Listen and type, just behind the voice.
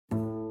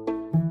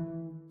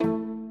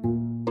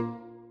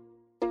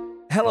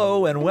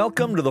Hello and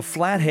welcome to the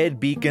Flathead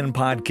Beacon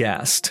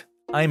podcast.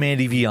 I'm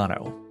Andy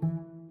Viano.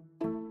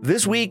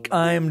 This week,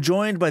 I'm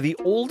joined by the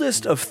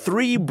oldest of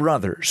three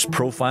brothers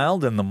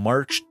profiled in the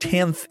March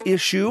 10th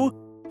issue,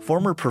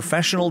 former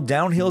professional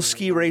downhill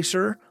ski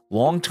racer,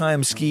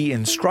 longtime ski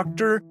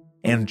instructor,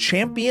 and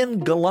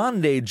champion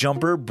Galande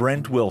jumper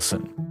Brent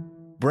Wilson.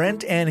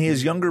 Brent and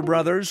his younger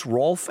brothers,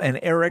 Rolf and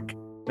Eric,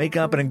 make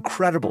up an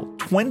incredible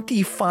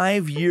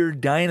 25-year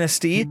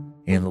dynasty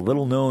in the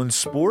little-known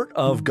sport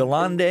of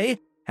Galande,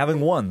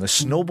 having won the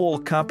Snowball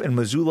Cup in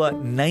Missoula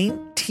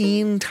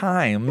 19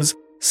 times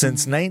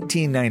since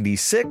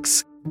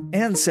 1996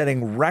 and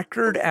setting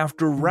record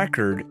after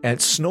record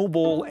at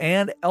Snowball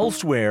and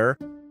elsewhere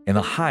in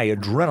a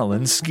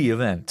high-adrenaline ski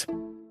event.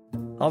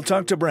 I'll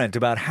talk to Brent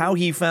about how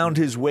he found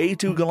his way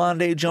to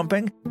Galande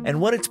jumping and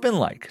what it's been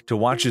like to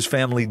watch his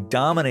family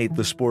dominate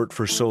the sport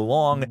for so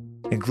long,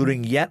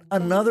 including yet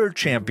another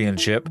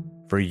championship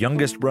for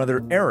youngest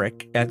brother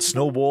Eric at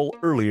Snowball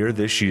earlier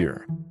this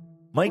year.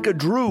 Micah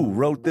Drew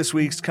wrote this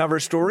week's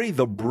cover story,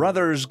 The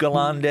Brothers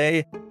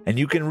Galande, and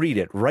you can read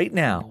it right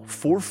now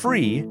for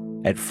free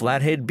at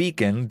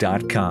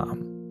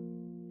flatheadbeacon.com.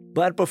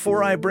 But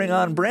before I bring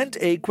on Brent,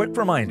 a quick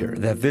reminder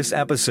that this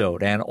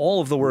episode and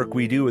all of the work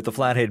we do at the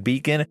Flathead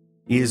Beacon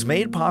is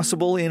made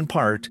possible in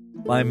part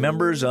by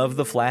members of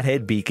the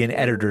Flathead Beacon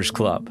Editors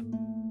Club.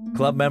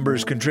 Club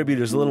members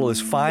contribute as little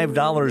as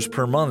 $5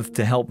 per month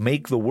to help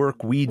make the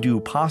work we do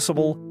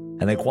possible,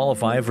 and they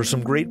qualify for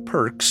some great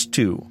perks,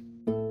 too.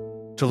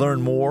 To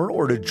learn more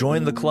or to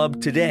join the club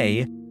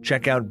today,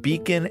 check out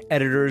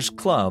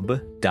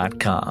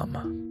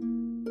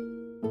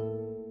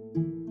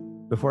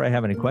beaconeditorsclub.com. Before I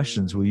have any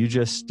questions, will you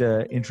just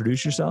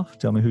introduce yourself?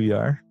 Tell me who you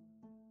are.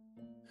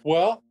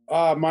 Well,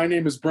 my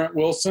name is Brent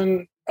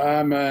Wilson.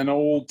 I'm an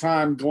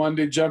old-time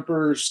Galande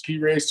jumper, ski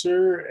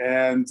racer,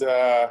 and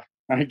I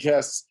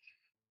guess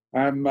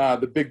I'm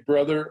the big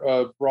brother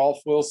of Rolf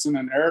Wilson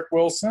and Eric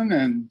Wilson,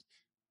 and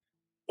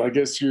I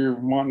guess you're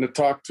wanting to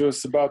talk to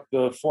us about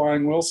the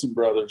Flying Wilson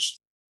brothers.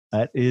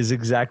 That is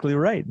exactly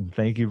right. And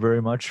thank you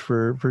very much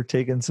for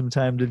taking some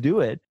time to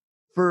do it.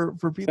 For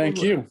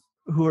people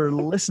who are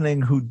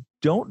listening who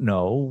don't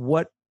know,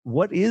 what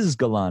is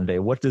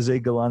Galande? What does a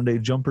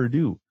Galande jumper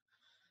do?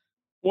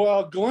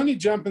 Well, Galande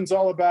jumping's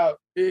all about,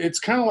 it's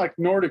kind of like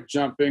Nordic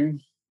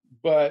jumping,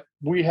 but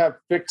we have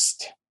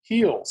fixed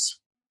heels.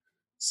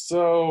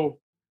 So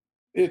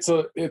it's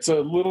a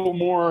little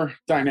more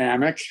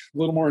dynamic, a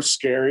little more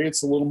scary.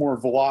 It's a little more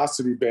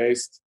velocity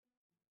based,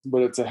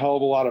 but it's a hell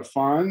of a lot of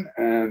fun.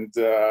 And,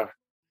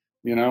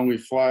 we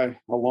fly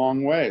a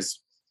long ways.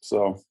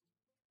 So.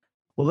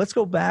 Well, let's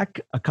go back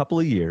a couple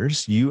of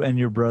years. You and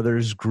your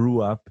brothers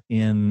grew up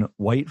in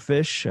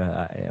Whitefish.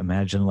 I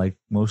imagine, like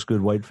most good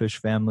Whitefish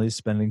families,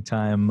 spending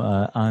time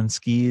on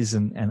skis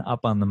and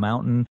up on the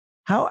mountain.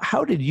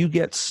 How did you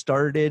get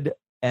started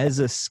as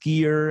a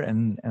skier?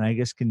 And I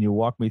guess, can you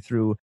walk me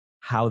through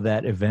how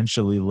that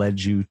eventually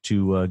led you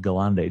to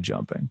Galande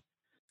jumping?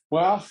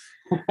 Well,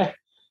 do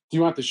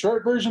you want the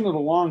short version or the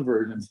long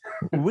version?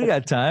 We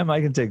got time. I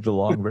can take the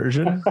long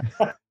version.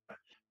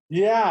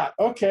 Yeah.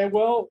 Okay.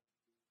 Well,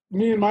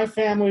 me and my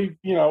family,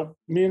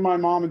 me and my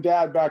mom and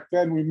dad back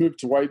then, we moved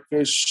to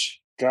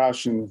Whitefish, in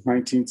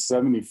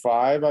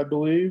 1975, I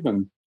believe.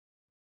 And,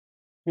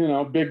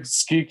 big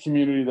ski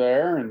community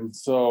there. And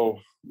so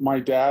my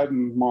dad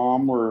and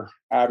mom were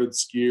avid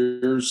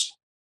skiers.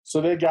 So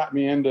they got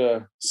me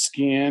into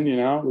skiing,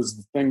 it was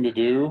the thing to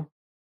do.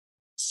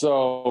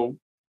 So,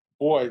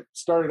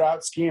 started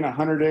out skiing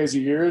 100 days a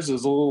year as a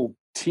little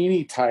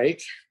teeny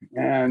tyke,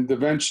 and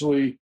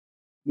eventually,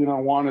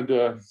 wanted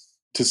to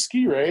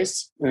ski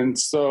race. And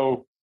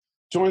so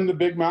joined the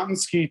big mountain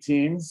ski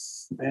team,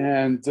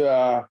 and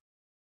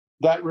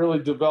that really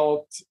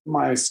developed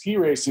my ski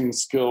racing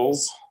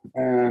skills.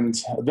 And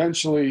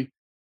eventually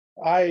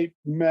I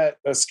met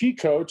a ski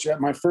coach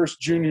at my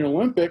first Junior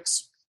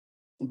Olympics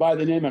by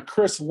the name of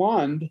Chris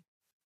Lund.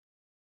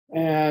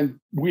 And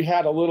we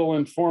had a little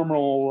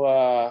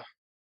informal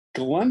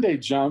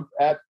Galande jump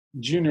at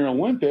Junior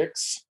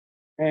Olympics.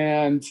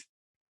 And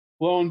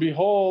lo and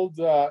behold,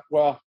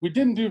 we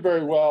didn't do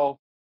very well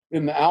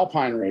in the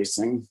alpine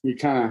racing. We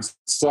kind of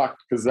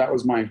sucked because that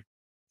was my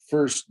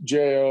first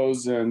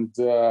JOs, and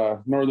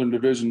Northern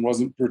Division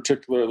wasn't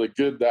particularly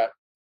good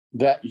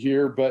that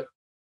year. But,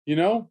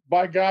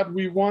 by God,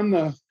 we won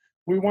the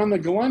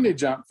Galande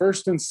jump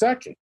first and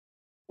second.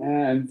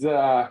 And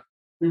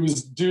it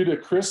was due to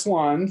Chris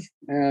Lund,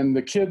 and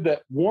the kid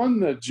that won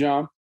the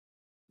jump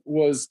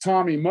was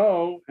Tommy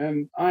Moe,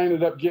 and I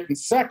ended up getting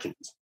second.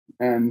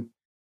 And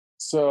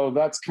so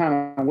that's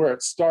kind of where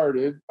it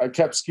started. I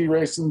kept ski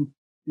racing,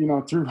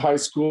 through high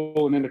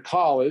school and into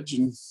college,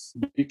 and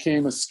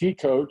became a ski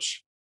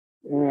coach,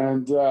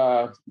 and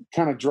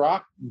kind of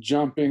dropped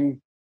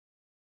jumping,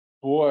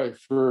 for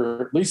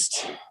at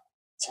least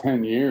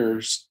 10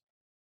 years.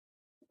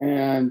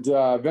 And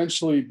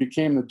eventually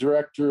became the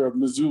director of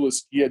Missoula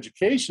Ski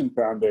Education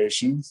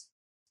Foundation,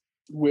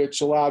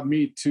 which allowed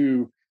me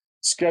to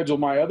schedule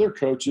my other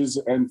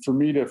coaches and for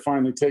me to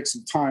finally take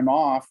some time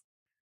off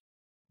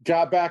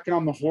got back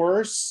on the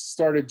horse,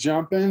 started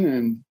jumping,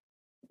 and,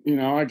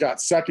 I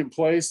got second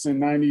place in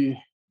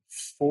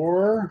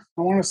 94,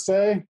 I want to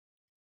say,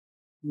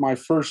 my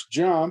first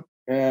jump.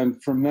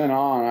 And from then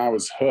on, I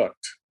was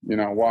hooked,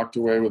 walked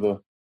away with a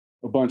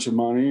bunch of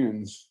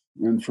money.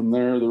 And from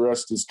there, the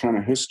rest is kind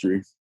of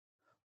history.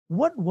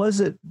 What was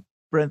it,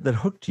 Brent, that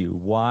hooked you?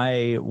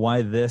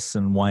 Why this,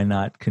 and why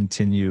not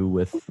continue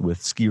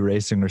with ski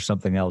racing or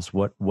something else?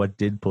 What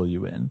did pull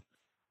you in?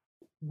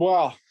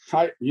 Well,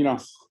 I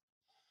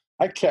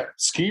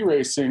kept ski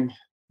racing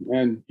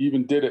and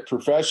even did it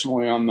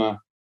professionally on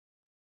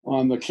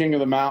the King of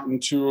the Mountain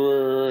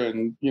tour.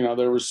 And,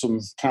 there was some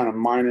kind of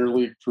minor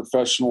league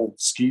professional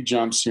ski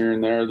jumps here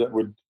and there that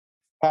would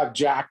have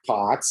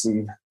jackpots.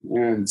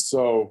 And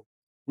so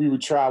we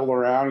would travel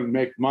around and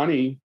make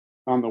money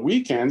on the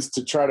weekends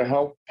to try to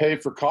help pay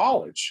for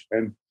college.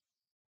 And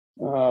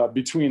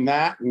between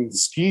that and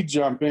ski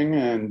jumping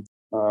and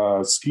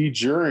ski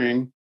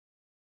juring,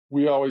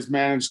 we always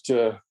managed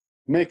to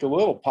make a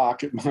little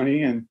pocket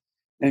money and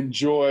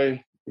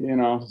enjoy,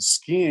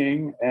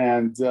 skiing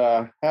and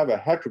have a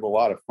heck of a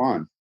lot of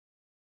fun.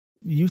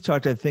 You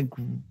talked, I think,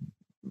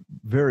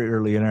 very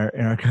early in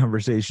our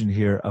conversation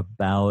here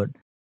about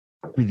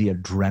the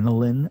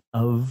adrenaline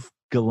of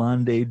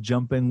Galande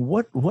jumping.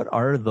 What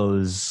are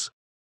those?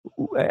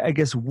 I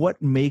guess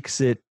what makes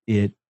it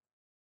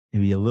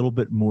maybe a little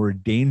bit more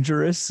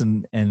dangerous,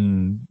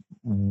 and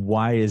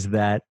why is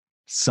that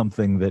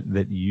something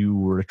that you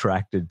were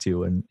attracted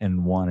to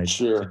and wanted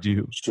to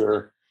do?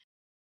 Sure.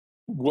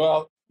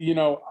 Well,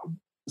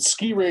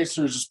 ski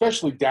racers,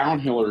 especially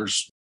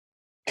downhillers,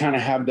 kind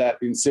of have that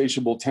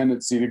insatiable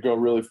tendency to go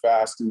really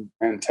fast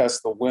and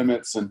test the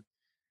limits and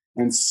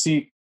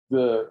seek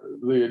the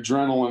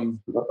adrenaline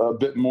a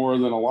bit more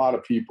than a lot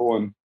of people.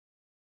 And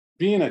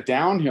being a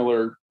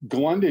downhiller,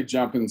 Galande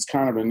jumping is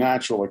kind of a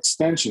natural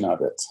extension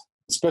of it,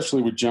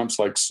 especially with jumps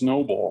like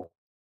snowball.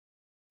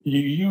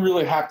 You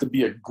really have to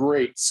be a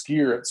great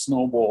skier at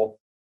snowball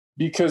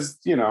because,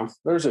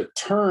 there's a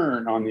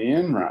turn on the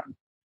in run.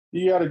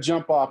 You got to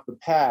jump off the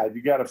pad.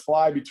 You got to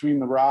fly between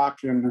the rock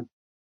and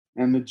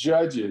the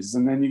judges.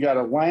 And then you got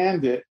to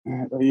land it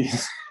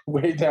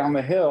way down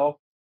the hill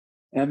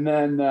and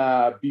then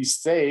be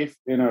safe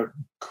in a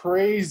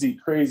crazy,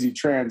 crazy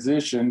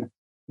transition,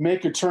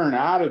 make a turn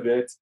out of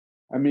it.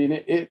 I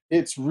mean,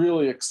 it's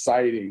really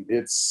exciting.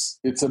 It's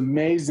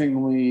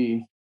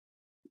amazingly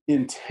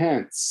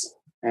intense.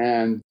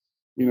 And,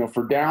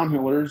 for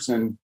downhillers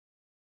and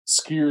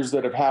skiers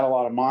that have had a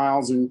lot of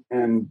miles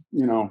and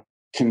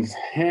can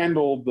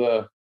handle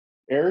the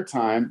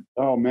airtime,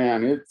 oh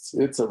man,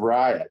 it's a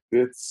riot.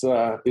 It's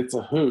a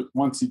hoot.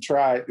 Once you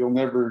try it, you'll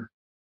never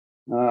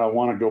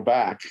want to go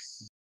back.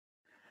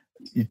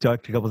 You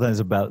talked a couple of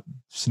times about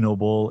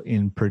snowball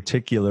in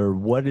particular.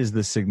 What is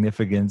the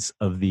significance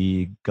of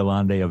the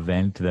Galande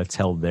event that's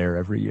held there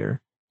every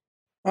year?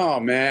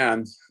 Oh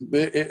man,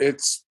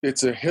 it's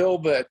a hill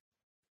that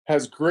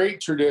has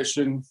great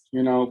tradition.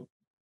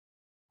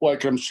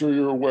 Like I'm sure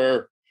you're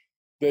aware,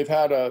 they've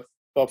had a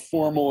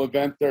formal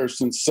event there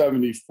since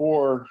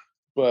 74,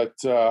 but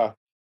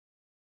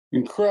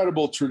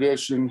incredible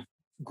tradition,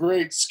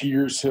 great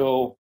skiers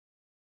hill.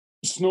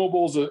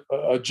 Snowball's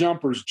a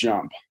jumper's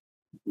jump.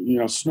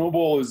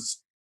 Snowball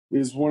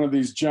is one of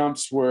these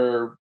jumps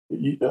where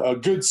a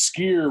good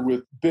skier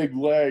with big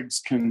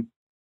legs can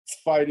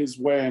fight his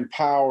way in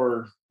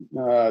power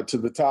to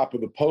the top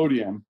of the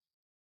podium.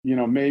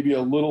 Maybe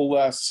a little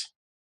less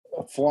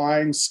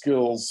flying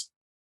skills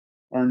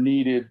are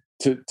needed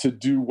to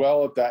do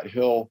well at that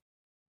hill.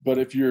 But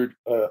if you're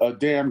a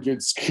damn good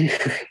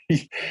skier,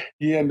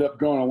 you end up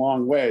going a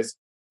long ways.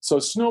 So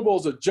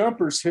snowball's a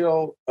jumper's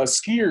hill, a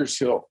skier's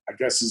hill, I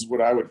guess is what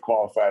I would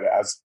qualify it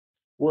as.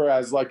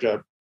 Whereas like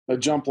a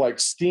jump like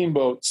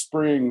Steamboat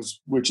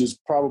Springs, which is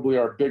probably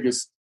our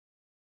biggest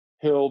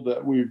hill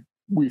that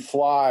we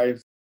fly,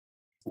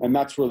 and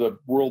that's where the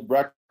world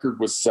record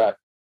was set.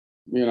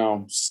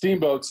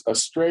 Steamboat's a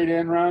straight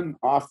in run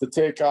off the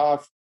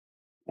takeoff,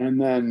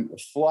 and then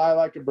fly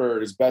like a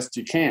bird as best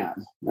you can.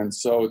 And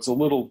so it's a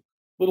little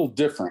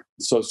different.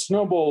 So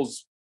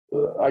snowball's,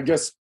 I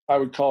guess I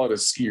would call it a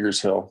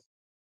skier's hill.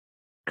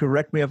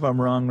 Correct me if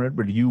I'm wrong,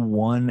 Redbird. You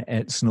won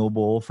at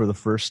Snowball for the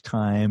first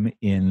time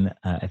in,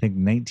 I think,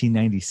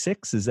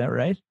 1996. Is that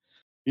right?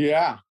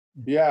 Yeah,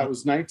 it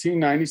was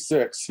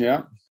 1996.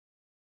 Yeah.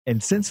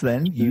 And since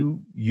then,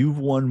 you've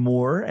won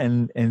more,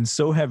 and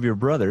so have your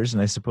brothers.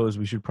 And I suppose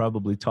we should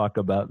probably talk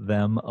about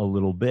them a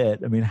little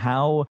bit. I mean,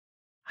 how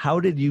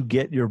did you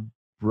get your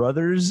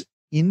brothers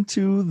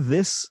into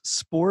this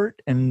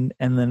sport? And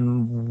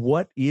then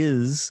what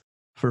is,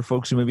 for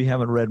folks who maybe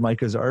haven't read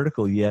Micah's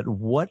article yet,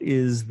 what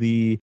is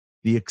the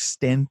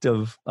extent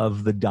of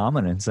the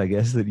dominance, I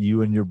guess, that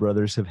you and your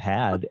brothers have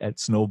had at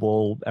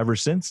Snowball ever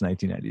since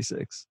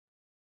 1996?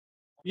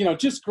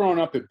 Just growing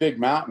up at Big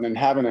Mountain and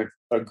having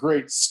a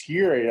great ski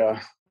area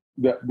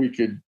that we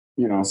could,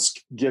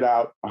 get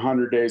out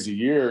 100 days a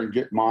year and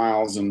get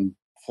miles and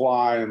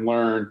fly and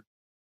learn.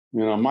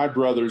 My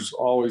brothers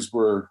always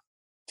were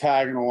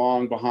tagging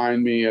along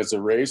behind me as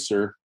a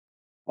racer.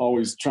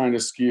 always trying to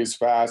ski as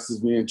fast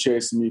as me and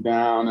chasing me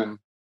down. And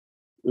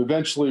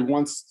eventually,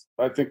 once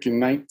I think in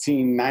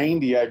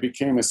 1990, I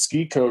became a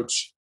ski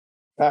coach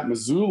at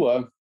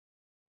Missoula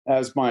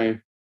as my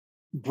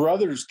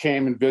brothers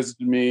came and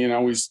visited me.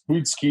 And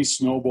we'd ski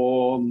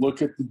snowball and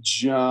look at the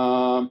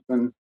jump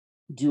and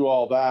do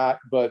all that.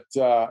 But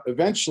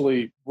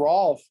eventually,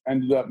 Rolf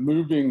ended up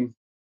moving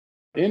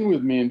in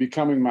with me and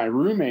becoming my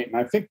roommate. And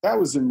I think that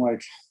was in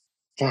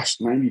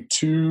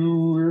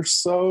 92 or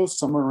so,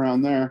 somewhere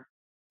around there.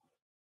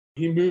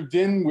 He moved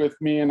in with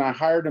me and I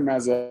hired him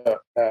as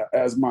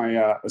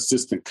my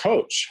assistant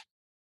coach.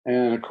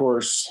 And of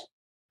course,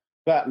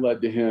 that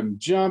led to him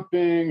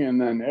jumping,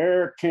 and then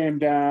Eric came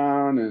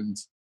down, and,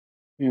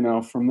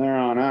 from there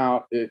on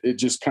out, it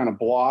just kind of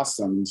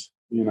blossomed.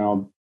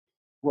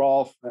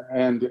 Rolf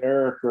and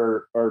Eric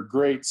are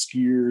great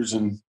skiers,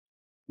 and,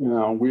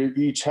 we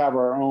each have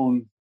our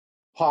own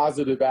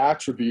positive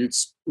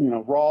attributes.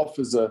 Rolf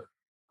is a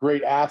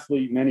great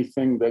athlete in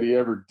anything that he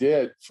ever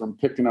did, from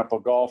picking up a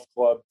golf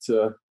club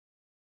to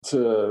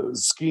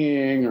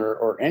skiing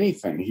or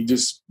anything. He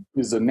just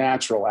is a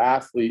natural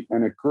athlete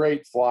and a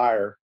great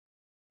flyer.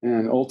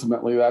 And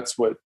ultimately that's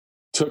what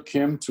took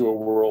him to a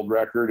world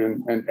record.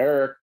 And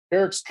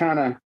Eric's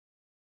kind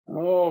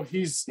of,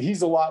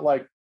 he's a lot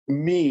like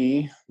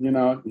me, he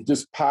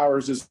just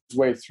powers his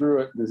way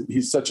through it.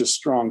 He's such a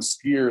strong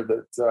skier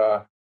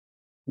that,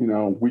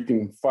 we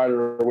can fight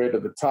our way to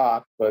the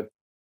top. But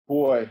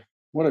boy,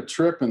 what a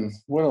trip, and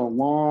what a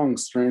long,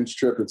 strange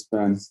trip it's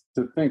been.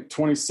 To think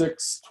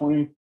 26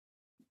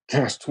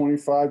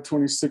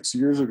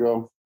 years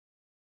ago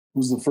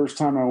was the first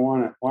time I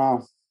won it.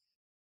 Wow.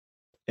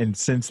 And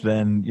since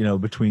then,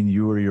 between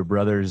you or your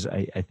brothers,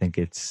 I think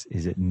is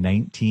it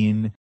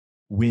 19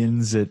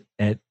 wins at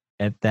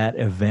that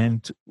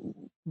event?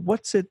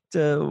 What's it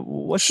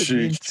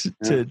mean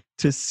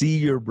to see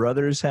your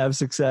brothers have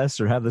success,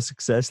 or have the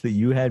success that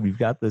you had? We've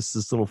got this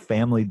little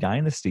family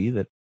dynasty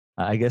that,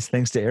 I guess,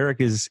 thanks to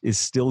Eric, is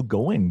still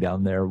going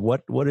down there.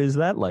 What is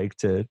that like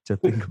to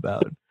think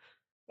about?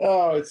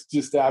 Oh, it's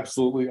just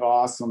absolutely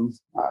awesome.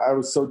 I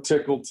was so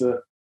tickled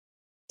to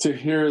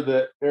hear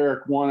that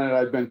Eric won it.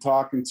 I'd been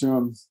talking to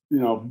him,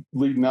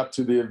 leading up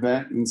to the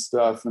event and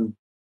stuff, and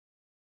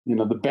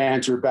the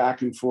banter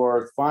back and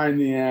forth, find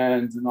the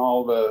end, and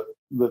all the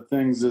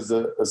things as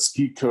a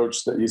ski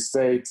coach that you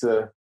say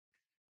to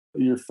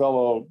your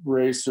fellow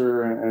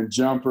racer and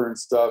jumper and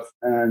stuff.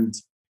 And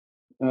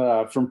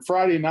from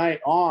Friday night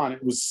on,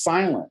 it was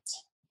silent.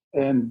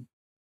 And,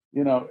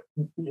 I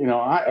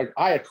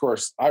of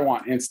course, I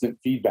want instant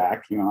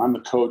feedback. I'm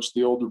the coach,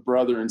 the older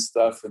brother and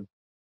stuff.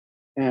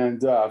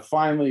 And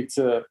finally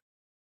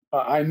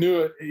I knew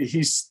it.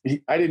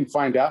 I didn't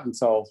find out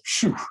until,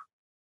 it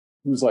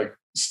was like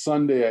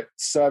Sunday at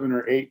 7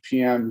 or 8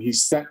 p.m. He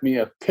sent me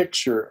a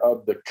picture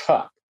of the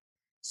cup.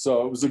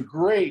 So it was a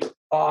great,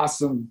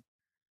 awesome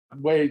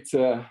way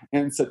to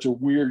end such a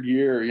weird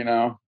year,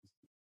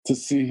 to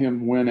see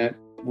him win it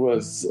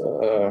was,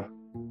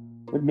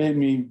 it made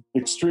me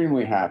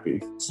extremely happy.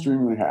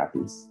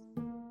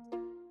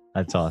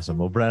 That's awesome.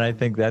 Well, Brent, I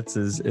think that's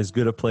as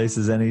good a place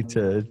as any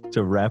to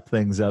wrap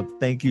things up.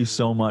 Thank you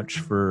so much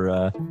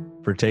for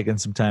taking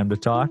some time to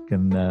talk,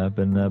 and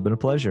been a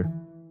pleasure.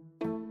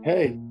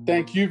 Hey,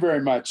 thank you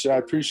very much. I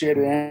appreciate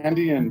it,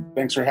 Andy, and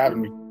thanks for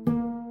having me.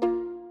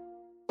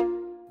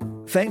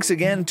 Thanks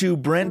again to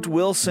Brent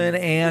Wilson,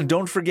 and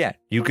don't forget,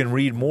 you can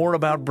read more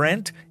about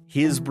Brent,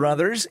 his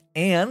brothers,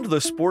 and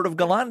the sport of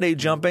Galante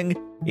jumping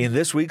in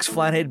this week's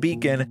Flathead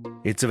Beacon.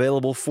 It's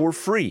available for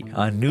free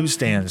on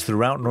newsstands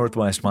throughout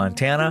Northwest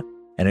Montana,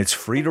 and it's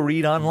free to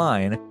read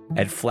online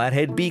at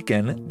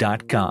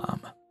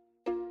flatheadbeacon.com.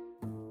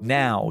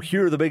 Now,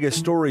 here are the biggest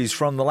stories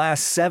from the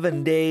last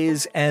 7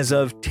 days as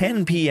of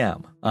 10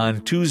 p.m.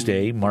 on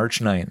Tuesday,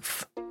 March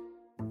 9th.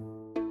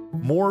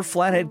 More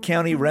Flathead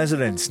County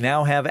residents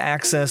now have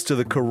access to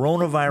the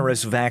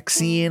coronavirus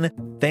vaccine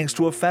thanks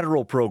to a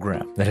federal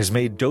program that has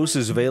made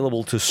doses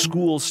available to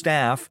school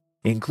staff,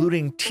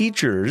 including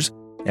teachers,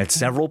 at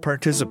several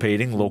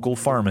participating local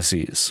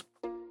pharmacies.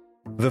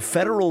 The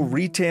Federal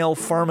Retail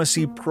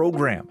Pharmacy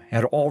Program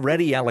had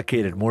already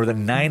allocated more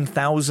than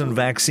 9,000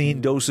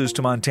 vaccine doses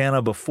to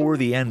Montana before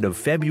the end of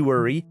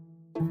February,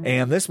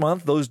 and this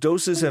month those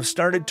doses have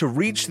started to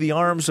reach the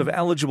arms of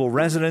eligible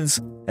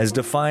residents as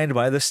defined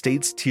by the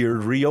state's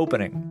tiered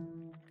reopening.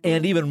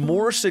 And even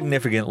more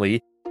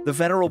significantly, the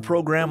federal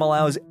program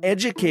allows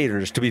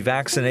educators to be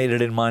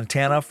vaccinated in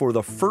Montana for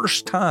the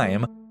first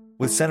time,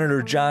 with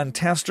Senator Jon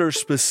Tester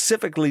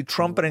specifically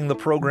trumpeting the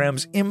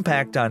program's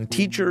impact on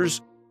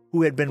teachers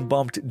who had been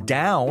bumped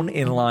down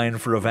in line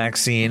for a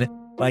vaccine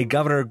by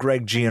Governor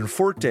Greg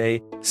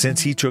Gianforte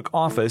since he took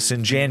office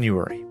in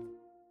January.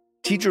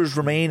 Teachers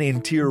remain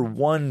in Tier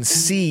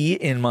 1C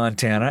in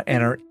Montana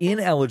and are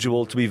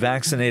ineligible to be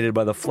vaccinated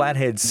by the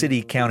Flathead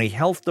City County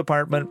Health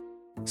Department,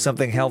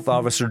 something Health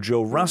Officer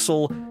Joe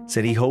Russell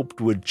said he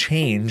hoped would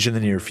change in the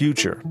near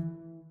future.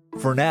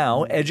 For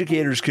now,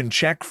 educators can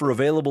check for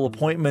available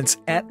appointments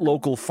at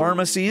local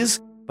pharmacies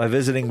by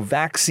visiting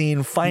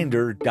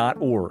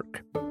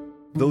vaccinefinder.org.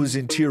 Those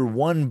in Tier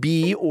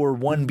 1B or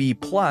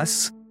 1B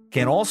Plus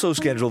can also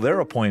schedule their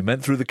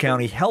appointment through the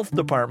county health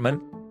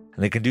department,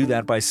 and they can do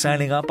that by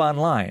signing up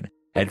online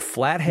at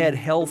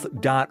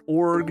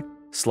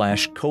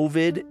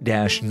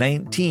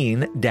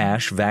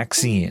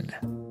flatheadhealth.org/COVID-19-vaccine.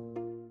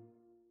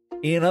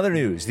 In other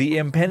news, the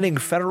impending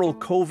federal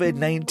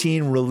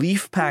COVID-19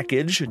 relief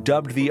package,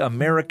 dubbed the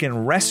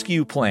American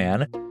Rescue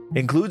Plan,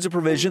 includes a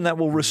provision that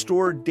will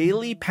restore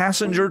daily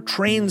passenger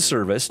train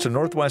service to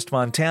Northwest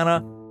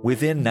Montana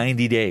within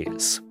 90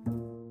 days.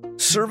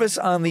 Service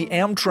on the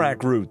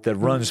Amtrak route that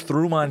runs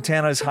through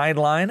Montana's High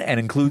Line and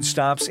includes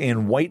stops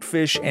in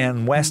Whitefish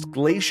and West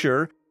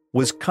Glacier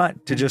was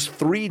cut to just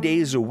 3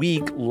 days a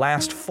week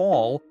last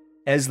fall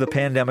as the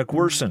pandemic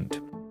worsened.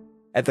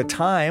 At the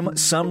time,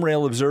 some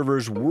rail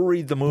observers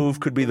worried the move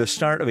could be the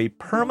start of a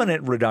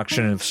permanent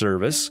reduction of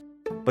service,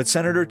 but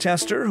Senator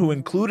Tester, who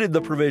included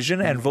the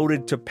provision and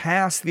voted to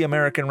pass the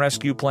American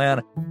Rescue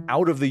Plan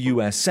out of the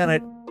U.S.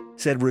 Senate,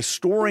 said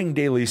restoring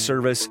daily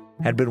service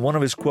had been one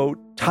of his, quote,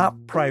 top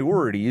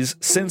priorities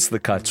since the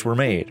cuts were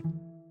made.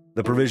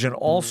 The provision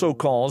also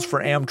calls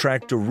for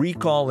Amtrak to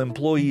recall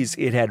employees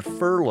it had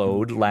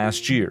furloughed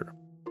last year.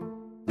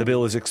 The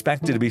bill is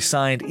expected to be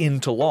signed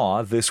into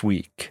law this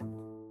week.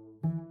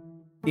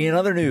 In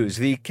other news,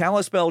 the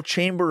Kalispell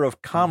Chamber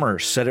of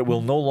Commerce said it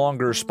will no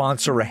longer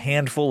sponsor a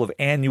handful of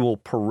annual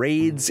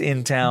parades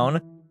in town,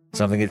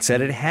 something it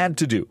said it had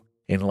to do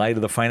in light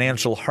of the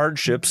financial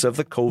hardships of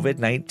the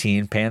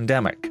COVID-19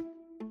 pandemic.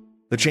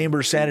 The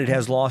chamber said it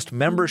has lost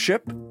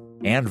membership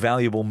and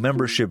valuable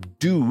membership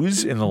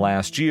dues in the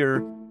last year,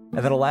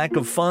 and that a lack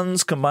of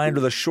funds combined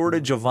with a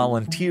shortage of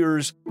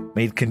volunteers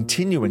made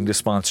continuing to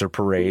sponsor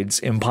parades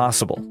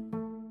impossible.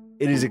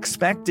 It is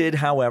expected,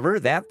 however,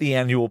 that the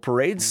annual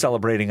parades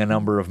celebrating a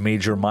number of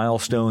major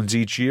milestones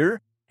each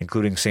year,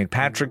 including St.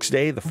 Patrick's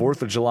Day, the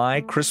 4th of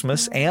July,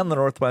 Christmas, and the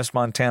Northwest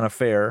Montana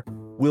Fair,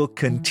 will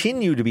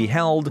continue to be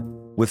held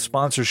with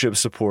sponsorship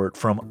support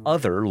from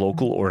other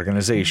local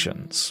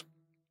organizations.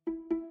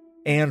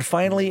 And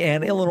finally,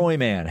 an Illinois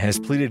man has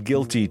pleaded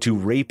guilty to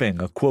raping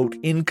a, quote,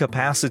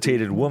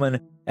 incapacitated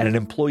woman at an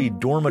employee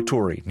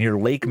dormitory near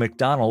Lake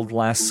McDonald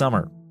last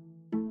summer.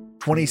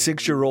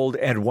 26-year-old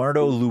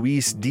Eduardo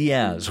Luis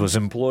Diaz was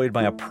employed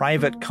by a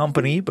private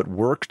company but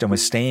worked and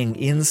was staying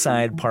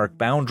inside park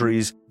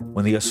boundaries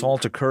when the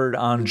assault occurred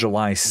on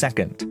July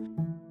 2nd.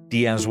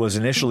 Diaz was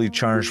initially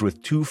charged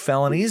with 2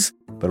 felonies,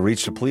 but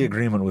reached a plea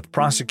agreement with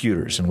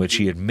prosecutors in which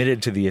he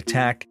admitted to the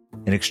attack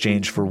in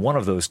exchange for one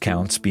of those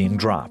counts being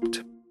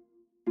dropped.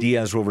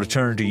 Diaz will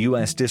return to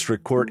U.S.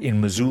 District Court in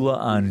Missoula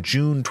on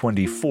June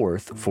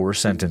 24th for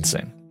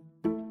sentencing.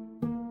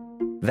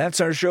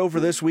 That's our show for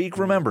this week.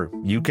 Remember,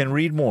 you can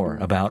read more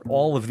about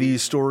all of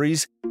these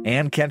stories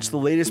and catch the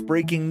latest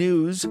breaking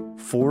news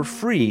for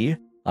free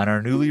on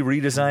our newly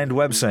redesigned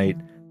website,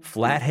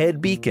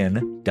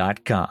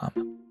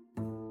 flatheadbeacon.com.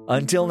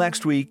 Until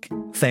next week,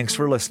 thanks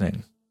for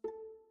listening.